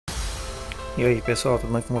E aí pessoal,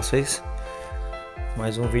 tudo bem com vocês?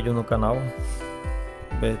 Mais um vídeo no canal.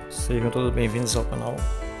 Sejam todos bem-vindos ao canal.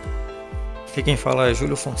 Aqui quem fala é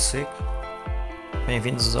Júlio Fonseca.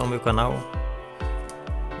 Bem-vindos ao meu canal.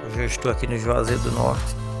 Hoje eu estou aqui no Juazeiro do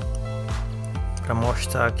Norte para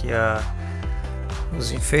mostrar aqui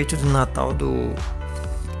os enfeites de Natal do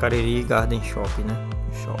Cariri Garden Shop, né?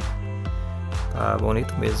 Tá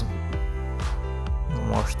bonito mesmo.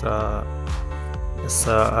 Vou mostrar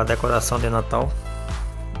a decoração de Natal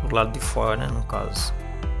do lado de fora, né, no caso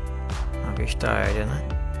a vista aérea, né,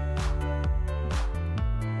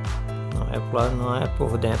 não é por lado, não é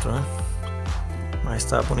por dentro, né, mas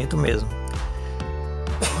tá bonito mesmo.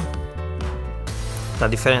 Tá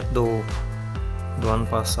diferente do ano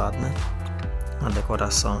passado, né, a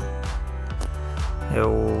decoração. É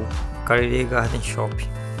o Cariri Garden Shop,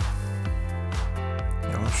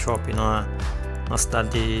 é um shopping na cidade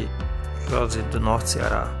de Juazeiro do Norte,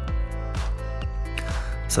 Ceará.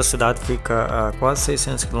 Essa cidade fica a quase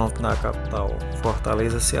 600 km da capital,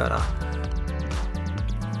 Fortaleza, Ceará.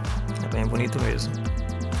 É bem bonito mesmo.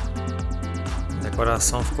 A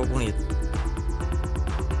decoração ficou bonita.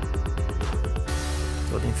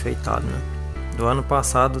 Todo enfeitado, né? Do ano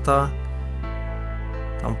passado tá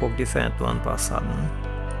um pouco diferente do ano passado, né?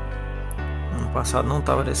 Ano passado não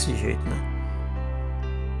tava desse jeito, né?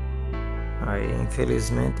 Aí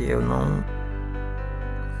infelizmente eu não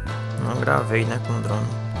gravei, né, com o drone.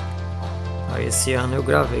 Aí esse ano eu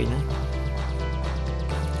gravei, né?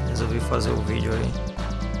 Resolvi fazer o vídeo aí.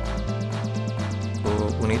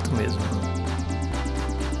 Ficou bonito mesmo, né?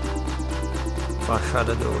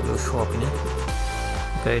 Fachada do shopping, né?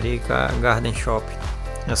 Cariri Garden Shop.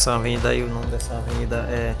 Essa avenida aí, o nome dessa avenida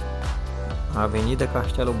é Avenida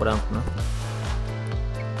Castelo Branco, né?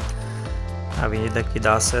 A avenida que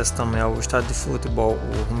dá acesso também ao estádio de futebol,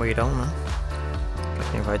 o Romeirão, né? Para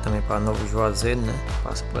quem vai também para Novo Juazeiro, né?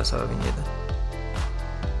 Passa por essa avenida.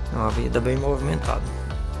 É uma avenida bem movimentada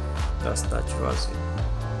da cidade de Juazeiro.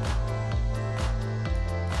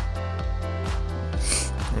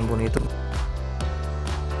 Bem bonito.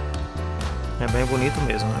 É bem bonito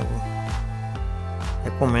mesmo.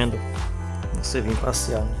 Eu recomendo você vir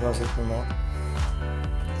passear no Juazeiro do Norte.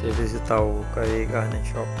 Você visitar o Cariri Garden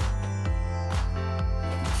Shop.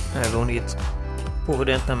 É bonito. Por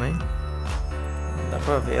dentro também dá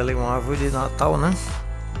pra ver ali uma árvore de Natal, né?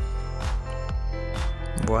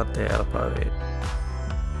 Vou até ela pra ver,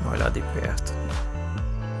 olhar de perto.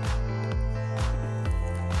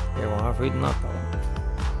 É uma árvore de Natal.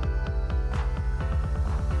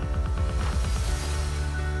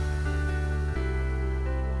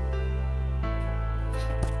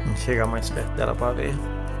 Vamos chegar mais perto dela pra ver.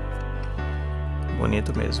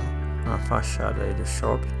 Bonito mesmo. A fachada aí do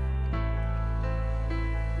shopping.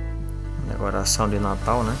 Decoração de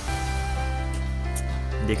Natal, né?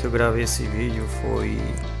 O dia que eu gravei esse vídeo foi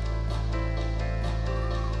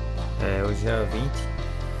hoje é 20,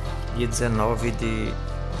 dia 19 de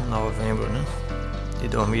novembro, né? De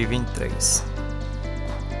 2023.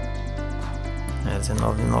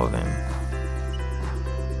 19 de novembro.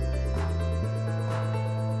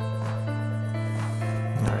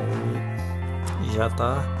 Aí já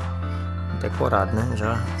tá decorado, né?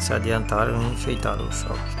 Já se adiantaram e enfeitaram o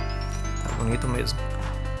shopping. Tá bonito mesmo.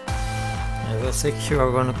 É você que chegou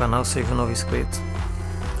agora no canal, seja um novo inscrito.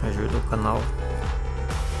 Ajuda o canal.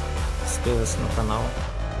 Inscreva-se no canal.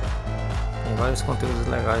 Tem vários conteúdos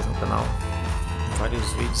legais no canal.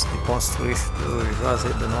 Vários vídeos de pontos turísticos do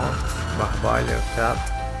Juazeiro do Norte, Barbalha,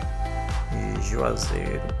 Crato e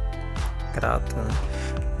Juazeiro, Crato, né?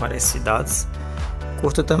 Várias cidades.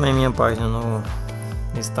 Curta também minha página no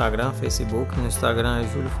Instagram, Facebook. No Instagram é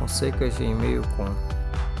Júlio Fonseca gmail.com.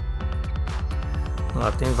 Lá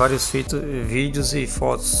tem vários vídeos e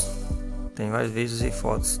fotos. Tem vários vídeos e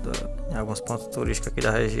fotos de alguns pontos turísticos aqui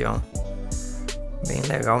da região. Bem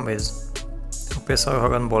legal mesmo. O pessoal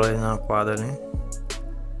jogando bola ali na quadra ali.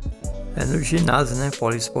 É no ginásio, né?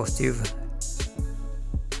 Poliesportivo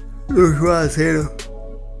do Juazeiro.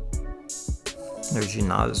 No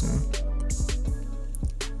ginásio, né?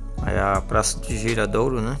 Aí a Praça de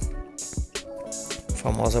Giradouro, né? A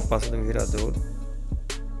famosa Praça do Giradouro.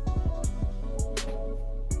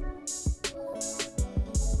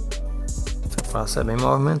 Praça é bem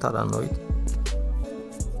movimentada à noite.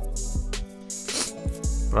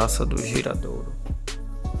 Praça do Giradouro.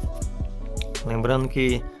 Lembrando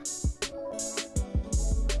que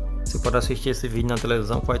você pode assistir esse vídeo na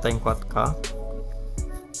televisão, que vai estar em 4K,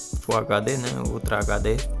 Full HD, né? Ultra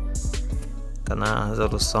HD. Tá na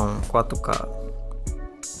resolução 4K.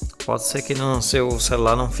 Pode ser que no seu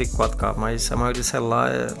celular não fique 4K, mas a maioria do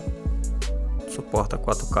celular suporta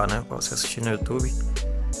 4K, né, para você assistir no YouTube.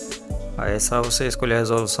 Aí é só você escolher a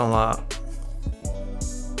resolução lá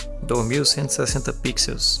 2160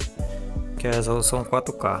 pixels, que é a resolução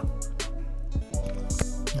 4K.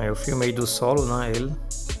 Aí eu filmei do solo, né, ele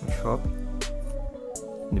no shopping,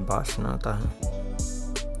 de baixo, né, tá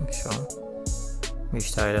no chão.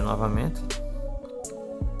 Mostrar ele novamente.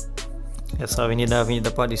 Essa avenida é a Avenida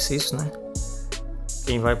Paris, né?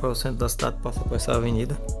 Quem vai para o centro da cidade passa por essa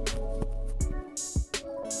avenida.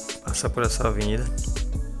 Passa por essa avenida.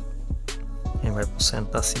 Quem vai para o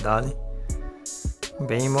centro da cidade,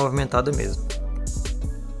 bem movimentada mesmo.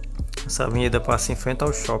 Essa avenida passa em frente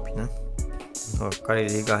ao shopping, né? O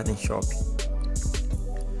Cariri Garden Shopping.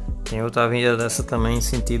 Tem outra avenida dessa também em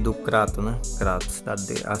sentido Crato, né? Crato,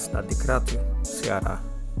 a cidade de Crato, Ceará.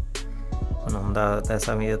 O nome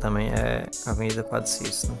dessa avenida também é Avenida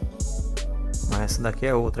Paris, né? Mas essa daqui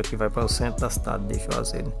é outra que vai para o centro da cidade de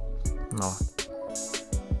Juazeiro Norte.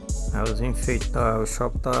 Aí os enfeites, o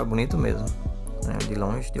shopping tá bonito mesmo, né? De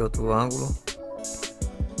longe, de outro ângulo.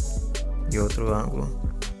 De outro ângulo.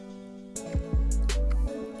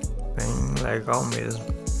 Bem legal mesmo.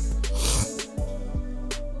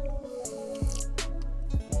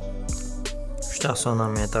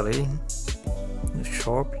 Estacionamento ali no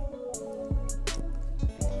shopping.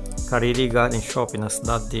 Cariri Garden Shopping, na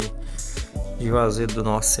cidade de Juazeiro do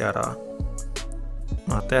Norte, Ceará,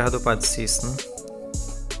 na terra do Paris, né?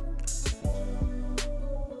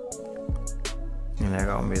 É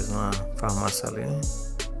legal mesmo a farmácia ali.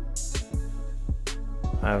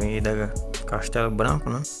 A Avenida Castelo Branco,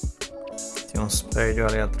 né? Tem uns prédios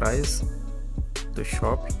ali atrás do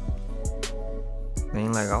shopping. Bem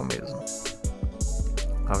legal mesmo.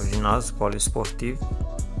 O ginásio poliesportivo.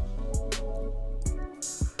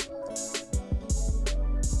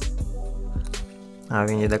 A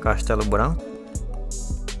Avenida Castelo Branco.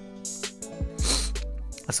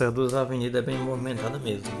 Essas duas avenidas é bem movimentada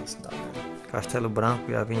mesmo na cidade, né? Castelo Branco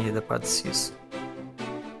e a Avenida Paris.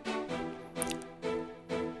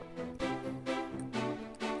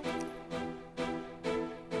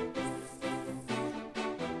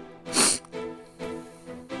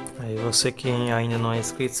 Aí você que ainda não é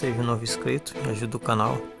inscrito, seja um novo inscrito e ajuda o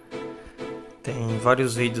canal. Tem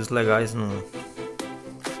vários vídeos legais no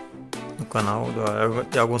canal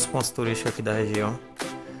de alguns pontos turísticos aqui da região.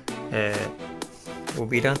 O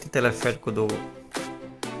mirante teleférico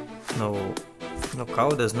no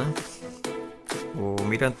Caldas, né? O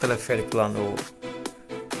mirante teleférico lá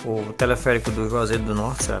o teleférico do Juazeiro do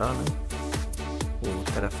Norte, Ceará, né?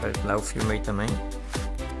 O teleférico lá eu filmei também,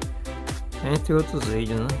 entre outros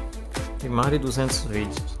vídeos, né? Tem mais de 200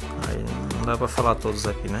 vídeos, aí não dá pra falar todos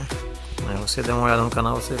aqui, né? Mas você dá uma olhada no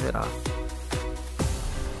canal, você verá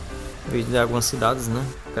vídeo de algumas cidades, né?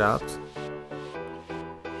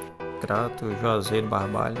 Crato, Juazeiro,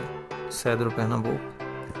 Barbalha, Cedro, Pernambuco,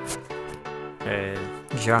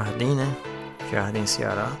 Jardim, né? Jardim,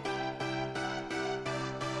 Ceará.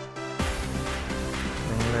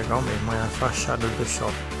 Bem legal mesmo, é a fachada do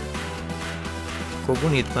shopping. Ficou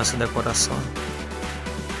bonito com essa decoração.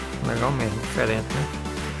 Legal mesmo, diferente, né?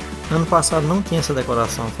 Ano passado não tinha essa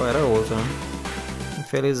decoração, era outra, né?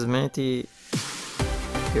 Infelizmente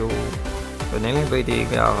eu nem lembrei de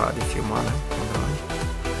gravar, de filmar, né?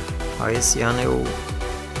 Aí esse ano eu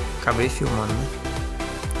acabei filmando, né?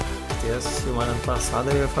 Se tivesse filmado ano passado,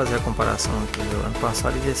 eu ia fazer a comparação aqui do ano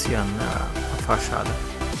passado e desse ano, né? A fachada,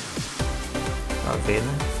 pra ver,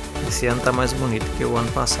 né? Esse ano tá mais bonito que o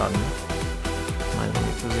ano passado, né? Mais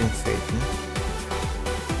bonito os enfeites, né?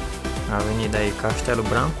 A avenida aí Castelo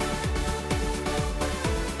Branco.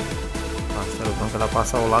 Castelo Branco, ela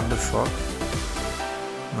passa ao lado do shopping,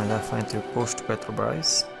 mais à frente o posto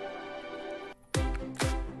Petrobras.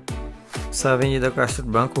 Essa avenida Castelo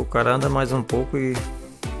Branco, o cara anda mais um pouco e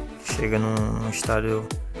chega num estádio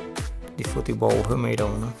de futebol Romeirão,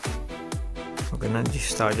 né? Um grande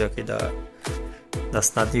estádio aqui da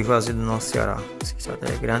cidade de Juazeiro do Norte, Ceará. Esse estádio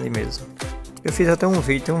é grande mesmo. Eu fiz até um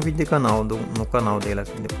vídeo, tem um vídeo de canal no canal dele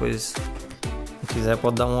aqui. Depois, se quiser,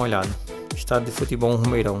 pode dar uma olhada. Estádio de futebol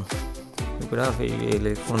Romeirão. Eu gravei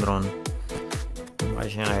ele com drone.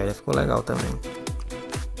 Imagem aérea, ficou legal também.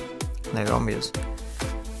 Legal mesmo.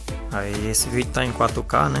 Aí esse vídeo tá em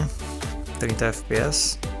 4K, né? 30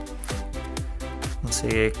 FPS. Não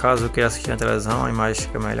sei, caso eu queira assistir na televisão, a imagem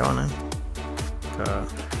fica melhor, né? Fica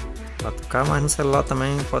 4K, mas no celular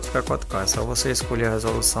também pode ficar 4K. É só você escolher a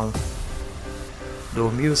resolução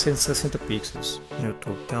 2160 pixels no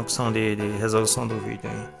YouTube. Tem a opção de resolução do vídeo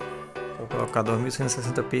aí. Vou colocar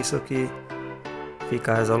 2160 pixels que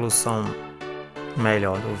fica a resolução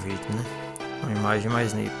melhor do vídeo, né? Uma imagem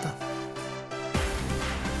mais nítida.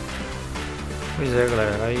 Pois é,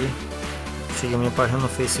 galera, aí siga minha página no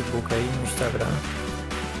Facebook aí, no Instagram.